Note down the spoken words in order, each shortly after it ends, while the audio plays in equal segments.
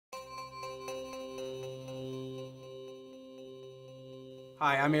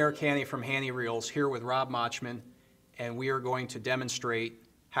Hi, I'm Eric Hannay from Hannay Reels, here with Rob Mochman, and we are going to demonstrate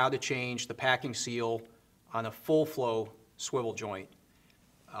how to change the packing seal on a full flow swivel joint.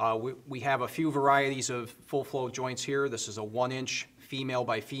 We have a few varieties of full flow joints here. This is a 1-inch female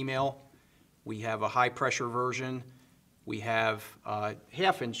by female. We have a high pressure version. We have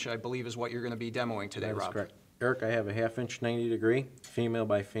half-inch, I believe, is what you're going to be demoing today, Rob. That is correct. Eric, I have a half-inch 90-degree, female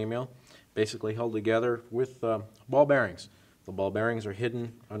by female, basically held together with ball bearings. The ball bearings are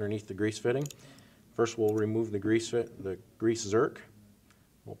hidden underneath the grease fitting. First, we'll remove the grease zerk.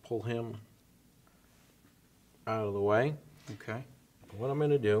 We'll pull him out of the way. Okay. What I'm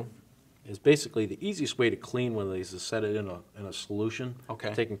going to do is basically the easiest way to clean one of these is set it in a solution.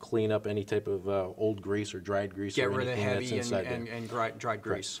 Okay. Take and clean up any type of old grease or dried grease. Get or rid of anything that's heavy inside and dried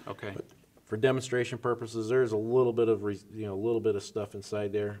grease. Okay. But for demonstration purposes, there's a little bit of a little bit of stuff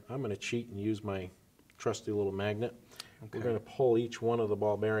inside there. I'm going to cheat and use my trusty little magnet. Okay. We're going to pull each one of the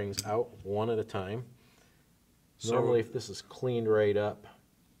ball bearings out one at a time. So normally, if this is cleaned right up,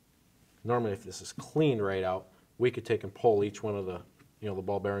 we could take and pull each one of the the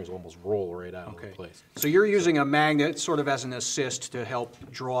ball bearings will almost roll right out of place. So you're using a magnet sort of as an assist to help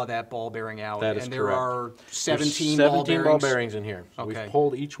draw that ball bearing out. That is and there correct. are 17 ball bearings in here. So okay. We've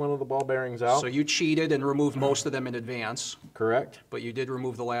pulled each one of the ball bearings out. So you cheated and removed most of them in advance. Correct. But you did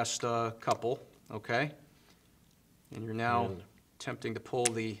remove the last couple, okay? And you're now attempting to pull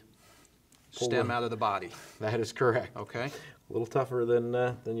the stem out of the body. That is correct. Okay. A little tougher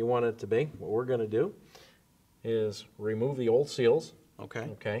than you want it to be. What we're going to do is remove the old seals. Okay.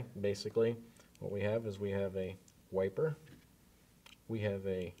 Okay. Basically, what we have is we have a wiper, we have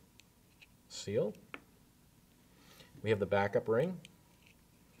a seal, we have the backup ring,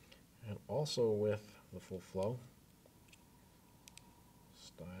 and also with the full flow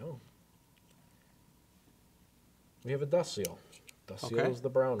style, we have a dust seal. Dust seal is the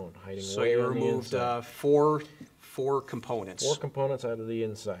brown one, hiding so way you on removed the inside. four components. 4 components out of the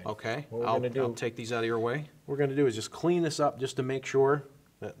inside. Okay. What we're going to do, I'll take these out of your way. What we're going to do is just clean this up just to make sure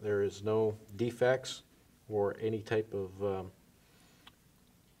that there is no defects or any type of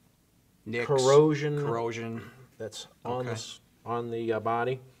Nicks, corrosion that's on the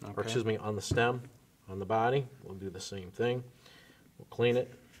body, or Okay. excuse me, on the stem, on the body. We'll do the same thing. We'll clean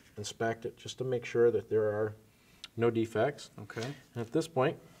it, inspect it, just to make sure that there are no defects. Okay. And at this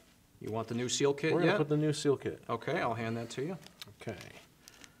point, You want the new seal kit we're going to yet? put the new seal kit. Okay, I'll hand that to you. Okay.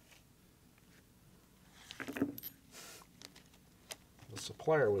 The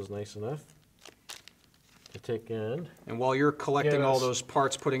supplier was nice enough to take in. And while you're collecting all Yes. those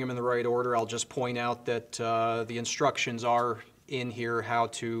parts, putting them in the right order, I'll just point out that the instructions are in here how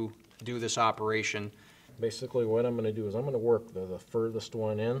to do this operation. Basically, what I'm going to do is I'm going to work the furthest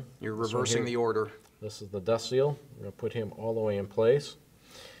one in. You're This one reversing here. the order. This is the dust seal. We're going to put him all the way in place.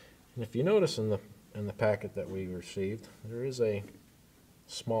 And if you notice in the packet that we received, there is a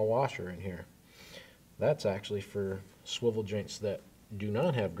small washer in here. That's actually for swivel joints that do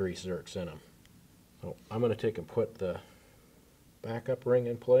not have grease zerks in them. So I'm going to take and put the backup ring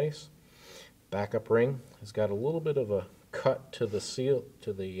in place. Backup ring has got a little bit of a cut to the seal,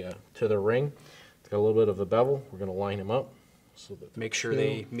 to the ring. It's got a little bit of a bevel. We're going to line them up so that Make sure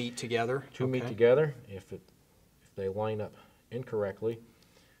they meet together. meet together. If they line up incorrectly,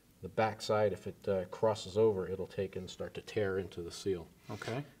 the back side, if it crosses over, it'll take and start to tear into the seal.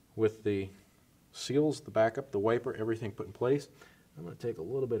 Okay. With the seals, the backup, the wiper, everything put in place, I'm going to take a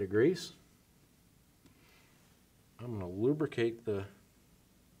little bit of grease. I'm going to lubricate the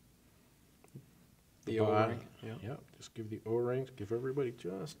O-ring. Yeah, just give the O-rings, give everybody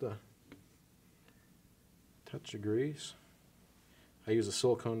just a touch of grease. I use a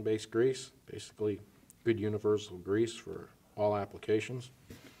silicone-based grease, basically good universal grease for all applications.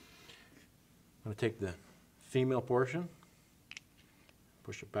 I'm going to take the female portion,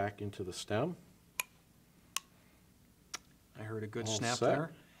 push it back into the stem. I heard a good All snap set,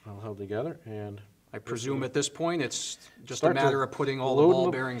 there. all held together, and I presume at this point it's just a Start to matter of putting all the load ball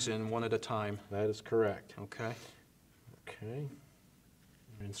them. bearings in one at a time. that is correct. Okay. Okay,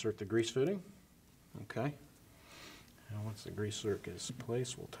 insert the grease fitting. Okay. Now once the grease zerk is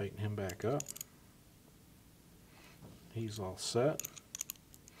placed, we'll tighten him back up. He's all set.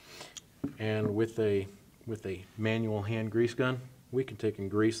 And with a manual hand grease gun, we can take and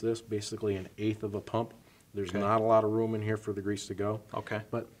grease this basically 1/8 of a pump. There's not a lot of room in here for the grease to go. Okay.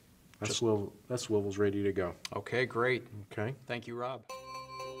 But that swivel's ready to go. Okay, great. Okay. Thank you, Rob.